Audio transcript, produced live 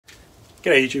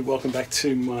G'day YouTube, welcome back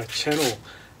to my channel.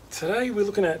 Today we're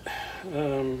looking at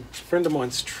a friend of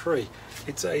mine's tree.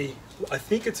 I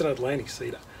think it's an Atlantic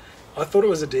cedar. I thought it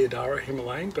was a Deodara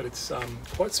Himalayan, but it's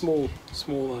quite small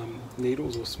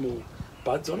needles or small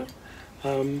buds on it.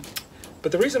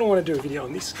 But the reason I want to do a video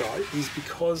on this guy is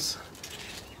because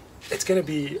it's going to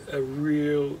be a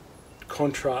real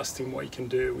contrast in what you can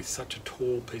do with such a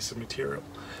tall piece of material.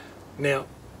 Now,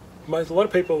 a lot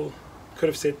of people could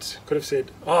have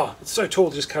said, oh, it's so tall,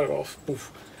 just cut it off,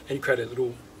 poof, and you create a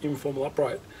little informal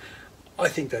upright. I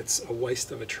think that's a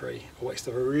waste of a tree, a waste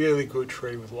of a really good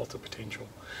tree with lots of potential.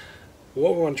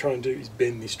 What we want to try and do is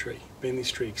bend this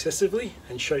tree excessively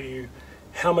and show you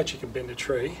how much you can bend a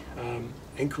tree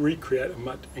and recreate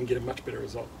and get a much better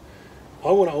result.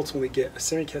 I want to ultimately get a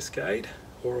semi-cascade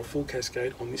or a full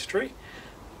cascade on this tree.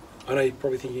 I know you're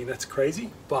probably thinking that's crazy,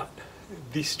 but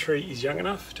this tree is young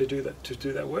enough to do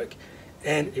that work,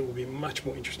 and it will be much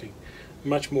more interesting,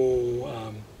 much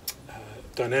more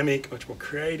dynamic, much more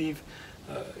creative,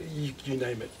 you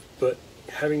name it. But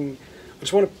I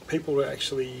just want people to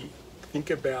actually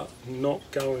think about not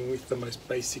going with the most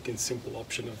basic and simple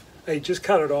option of, hey, just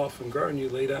cut it off and grow a new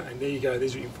leader, and there you go,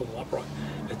 there's your informal upright.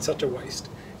 It's such a waste.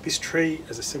 This tree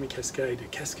as a semi-cascade, a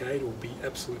cascade, will be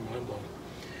absolutely mind-blowing.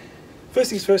 First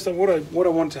things first, what I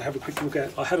wanted to have a quick look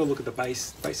at, I had a look at the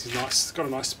base. The base is nice. It's got a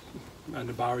nice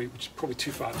nabari, which is probably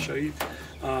too far to show you.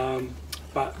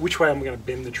 But which way I'm going to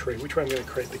bend the tree, which way I'm going to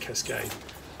create the cascade.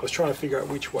 I was trying to figure out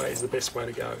which way is the best way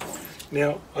to go.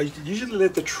 Now, I usually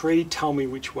let the tree tell me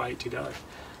which way to go.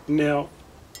 Now,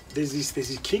 there's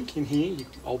this kink in here.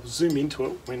 I'll zoom into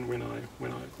it when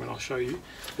I show you.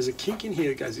 There's a kink in here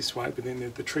that goes this way, but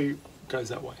then the tree goes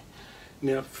that way.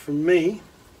 Now, for me,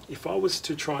 if I was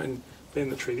to try and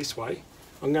bend the tree this way,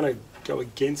 I'm going to go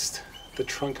against the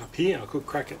trunk up here. I could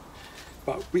crack it.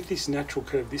 But with this natural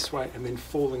curve this way and then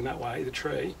falling that way, the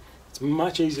tree, it's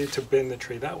much easier to bend the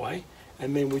tree that way,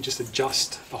 and then we just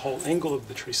adjust the whole angle of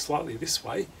the tree slightly this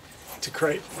way to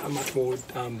create a much more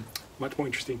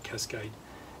interesting cascade,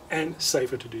 and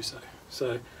safer to do so.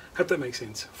 So, hope that makes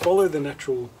sense. Follow the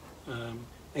natural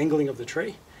angling of the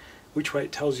tree, which way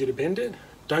it tells you to bend it.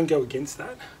 Don't go against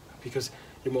that, because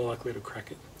you're more likely to crack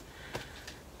it.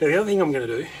 Now, the other thing I'm going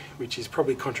to do, which is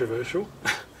probably controversial,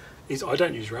 is I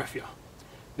don't use raffia.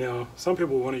 Now, a lot of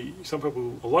people want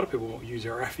to use a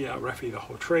raffia the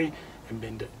whole tree and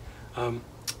bend it. I'm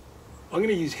going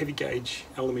to use heavy gauge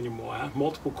aluminium wire,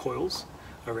 multiple coils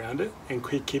around it, and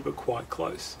keep it quite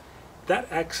close. That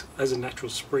acts as a natural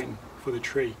spring for the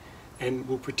tree and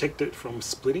will protect it from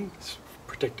splitting,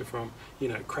 protect it from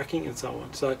cracking and so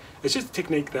on. So it's just a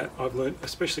technique that I've learned,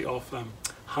 especially off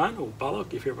Han or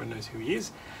Bullock, if everyone knows who he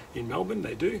is, in Melbourne.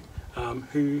 They do,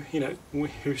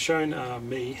 who's shown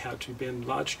me how to bend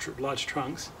large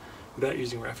trunks without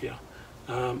using raffia,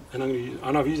 and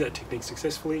I've used that technique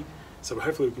successfully. So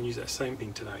hopefully we can use that same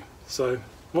thing today. So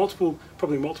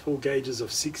probably multiple gauges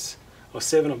of 6 or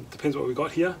 7, depends what we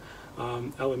got here,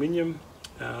 aluminium,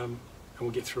 and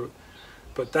we'll get through it.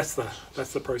 But that's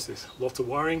the process. Lots of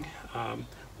wiring.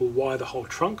 We'll wire the whole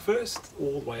trunk first,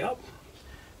 all the way up.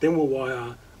 Then we'll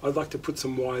wire. I'd like to put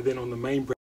some wire then on the main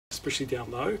branch, especially down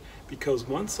low, because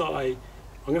I'm going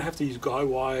to have to use guy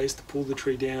wires to pull the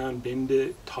tree down, bend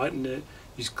it, tighten it,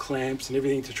 use clamps and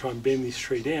everything to try and bend this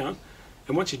tree down.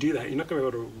 And once you do that, you're not going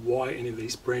to be able to wire any of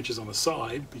these branches on the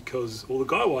side because all the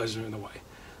guy wires are in the way.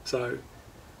 So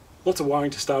lots of wiring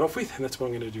to start off with, and that's what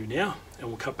I'm going to do now. And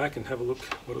we'll cut back and have a look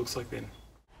what it looks like then.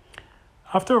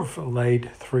 After I've laid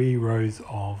 3 rows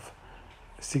of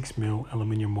 6mm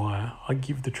aluminium wire, I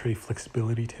give the tree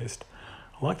flexibility test.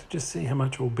 I like to just see how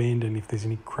much it will bend and if there's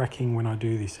any cracking when I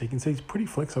do this. So you can see it's pretty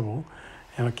flexible,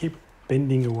 and I keep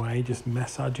bending away, just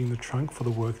massaging the trunk for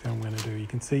the work that I'm going to do. You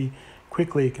can see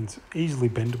quickly it's easily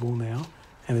bendable now,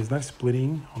 and there's no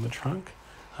splitting on the trunk,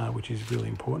 which is really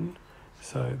important.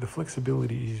 So the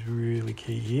flexibility is really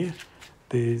key here.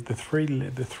 There's the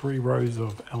three rows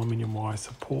of aluminium wire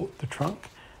support the trunk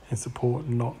and support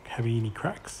not having any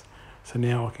cracks. So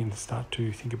now I can start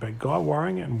to think about guy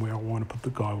wiring and where I want to put the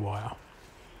guy wire.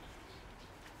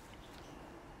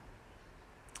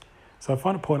 So I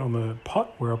find a point on the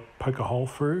pot where I poke a hole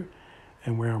through,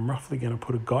 and where I'm roughly going to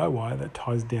put a guy wire that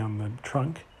ties down the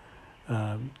trunk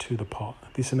to the pot.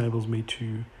 This enables me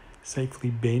to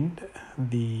safely bend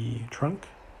the trunk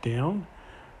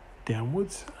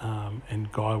downwards,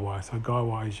 and guy wire. So guy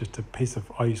wire is just a piece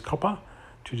of, I use copper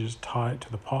to just tie it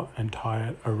to the pot and tie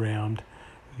it around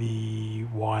the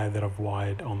wire that I've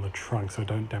wired on the trunk so I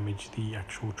don't damage the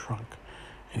actual trunk.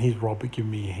 And here's Robert giving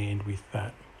me a hand with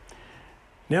that.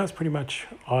 Now it's pretty much,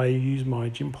 I use my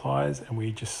gym pliers and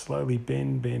we just slowly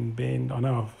bend. I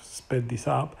know I've sped this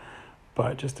up,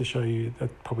 but just to show you,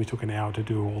 that probably took an hour to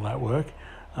do all that work.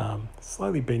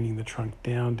 Slowly bending the trunk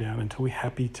down until we're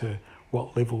happy to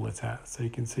what level it's at. So you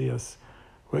can see us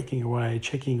working away,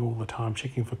 checking all the time,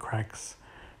 checking for cracks,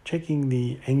 checking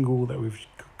the angle that we've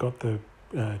got the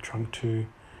trunk to.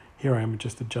 Here I am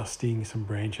just adjusting some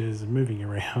branches and moving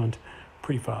around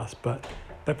pretty fast, but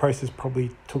that process probably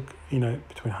took,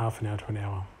 between half an hour to an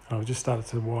hour. And I've just started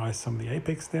to wire some of the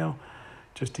apex now,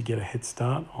 just to get a head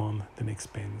start on the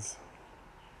next bends.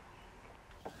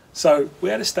 So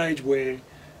we're at a stage where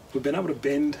we've been able to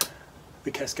bend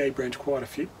the cascade branch quite a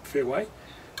fair way.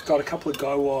 Got a couple of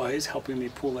guy wires helping me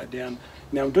pull that down.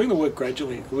 Now I'm doing the work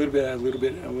gradually, a little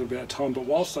bit at a time, but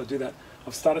whilst I do that,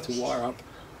 I've started to wire up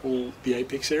all the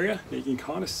apex area. Now you can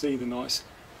kind of see the nice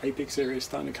apex area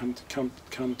starting to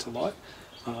come to light.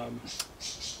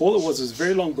 All it was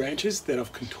very long branches that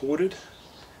I've contorted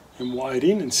and wired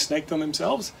in and snaked on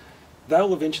themselves.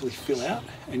 They'll eventually fill out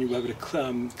and you'll be able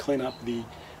to clean up the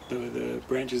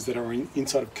branches that are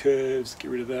inside of curves, get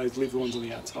rid of those, leave the ones on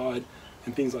the outside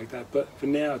and things like that. But for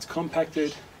now it's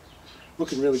compacted,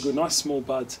 looking really good, nice small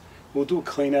buds. We'll do a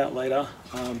clean out later,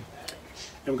 and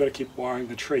we've got to keep wiring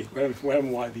the tree. We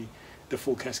haven't wired the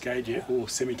full cascade yet, or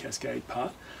semi-cascade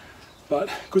part. But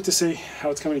good to see how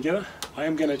it's coming together. I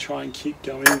am going to try and keep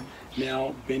going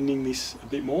now, bending this a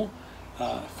bit more,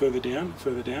 further down.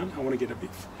 I want to get a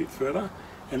bit further.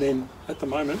 And then at the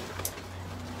moment,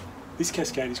 this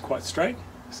cascade is quite straight,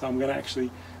 so I'm going to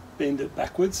actually bend it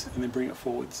backwards and then bring it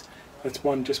forwards. That's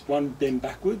just one bend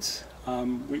backwards.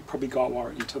 We probably guide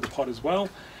wire it into the pot as well,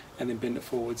 and then bend it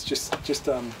forwards, just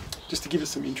to give it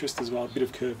some interest as well, a bit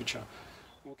of curvature.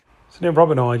 So now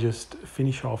Rob and I just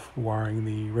finish off wiring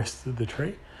the rest of the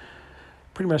tree.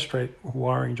 Pretty much straight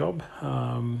wiring job.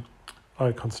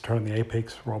 I concentrated on the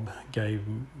apex. Rob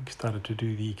started to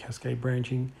do the cascade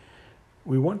branching.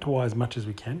 We want to wire as much as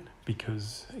we can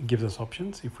because it gives us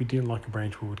options. If we didn't like a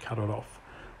branch, we would cut it off.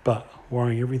 But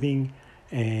wiring everything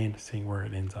and seeing where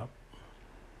it ends up.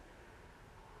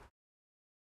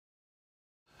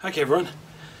 Okay everyone,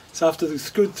 so after this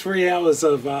good 3 hours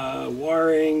of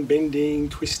wiring, bending,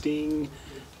 twisting,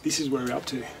 this is where we're up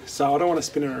to. So I don't want to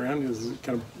spin it around because it's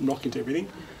going to knock into everything.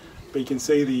 But you can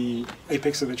see the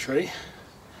apex of the tree,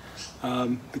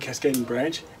 the cascading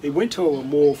branch. It went to a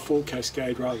more full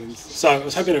cascade rather than... So I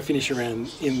was hoping to finish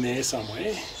around in there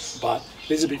somewhere, but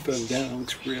there's a bit further down. It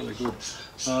looks really good.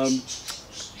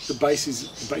 The base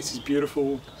is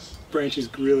beautiful. Branch is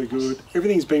really good.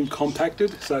 Everything's been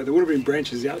compacted, so there would have been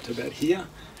branches out to about here,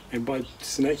 and by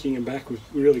snaking them back, we've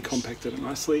really compacted it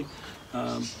nicely.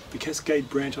 The cascade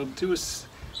branch, I'll do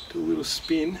a little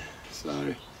spin, so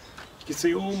you can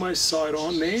see almost side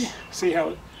on there. See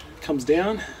how it comes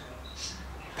down,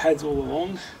 pads all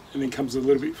along, and then comes a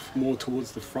little bit more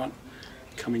towards the front,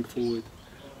 coming forward.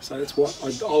 So that's what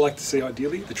I like to see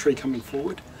ideally, the tree coming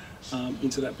forward.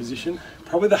 Into that position.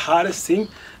 Probably the hardest thing,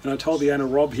 and I told the owner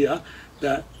Rob here,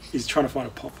 that is trying to find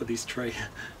a pot for this tree.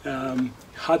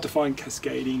 Hard to find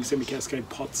cascading, semi-cascade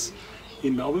pots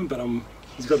in Melbourne, but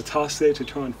he's got a task there to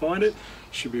try and find it.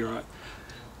 Should be alright.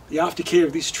 The aftercare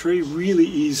of this tree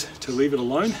really is to leave it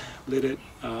alone, let it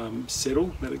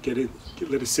settle, let it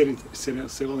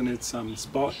settle in its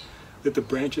spot, let the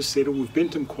branches settle. We've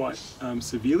bent them quite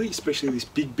severely, especially this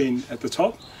big bend at the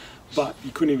top. But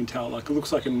you couldn't even tell, like it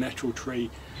looks like a natural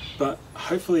tree. But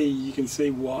hopefully you can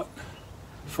see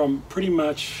from pretty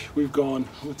much, we've gone,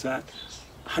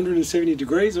 170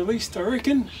 degrees at least, I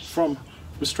reckon, from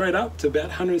straight up to about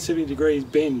 170 degrees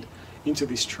bend into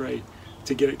this tree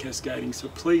to get it cascading. So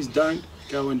please don't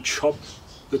go and chop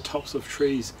the tops of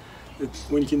trees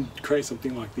when you can create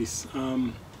something like this.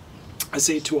 I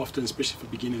see it too often, especially for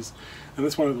beginners. And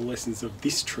that's one of the lessons of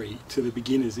this tree to the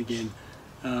beginners again.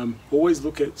 Always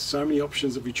look at so many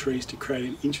options of your trees to create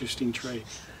an interesting tree.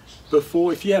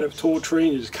 Before, if you had a tall tree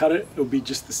and you just cut it, it'll be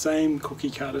just the same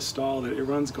cookie cutter style that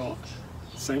everyone's got.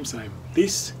 Same.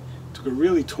 This took a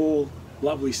really tall,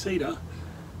 lovely cedar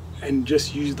and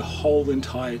just used the whole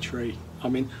entire tree. I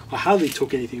mean, I hardly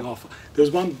took anything off. There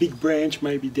was one big branch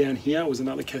maybe down here. It was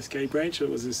another cascade branch. It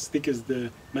was as thick as the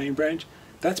main branch.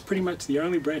 That's pretty much the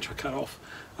only branch I cut off.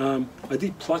 I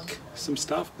did pluck some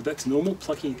stuff, but that's normal.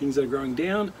 Plucking things that are growing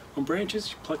down on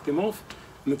branches, you pluck them off,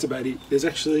 and that's about it. There's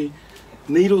actually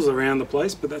needles around the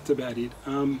place, but that's about it.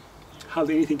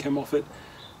 Hardly anything came off it.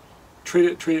 Treat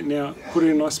it now, put it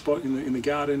in a nice spot in the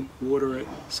garden, water it,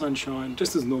 sunshine,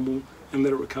 just as normal, and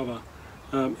let it recover.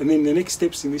 And then the next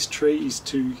steps in this tree is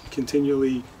to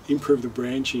continually improve the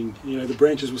branching. You know, the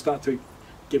branches will start to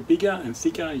get bigger and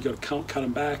thicker. You've got to cut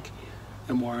them back.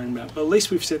 and wiring them out. But at least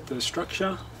we've set the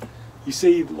structure. You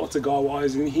see lots of guy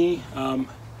wires in here.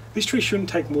 This tree shouldn't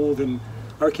take more than,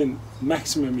 I reckon,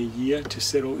 maximum a year to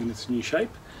settle in its new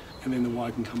shape, and then the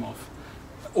wire can come off.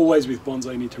 Always with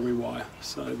bonsai you need to rewire,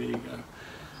 so there you go.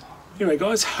 Anyway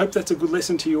guys, hope that's a good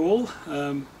lesson to you all.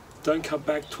 Don't cut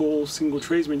back tall single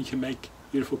trees when you can make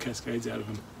beautiful cascades out of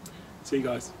them. See you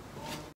guys.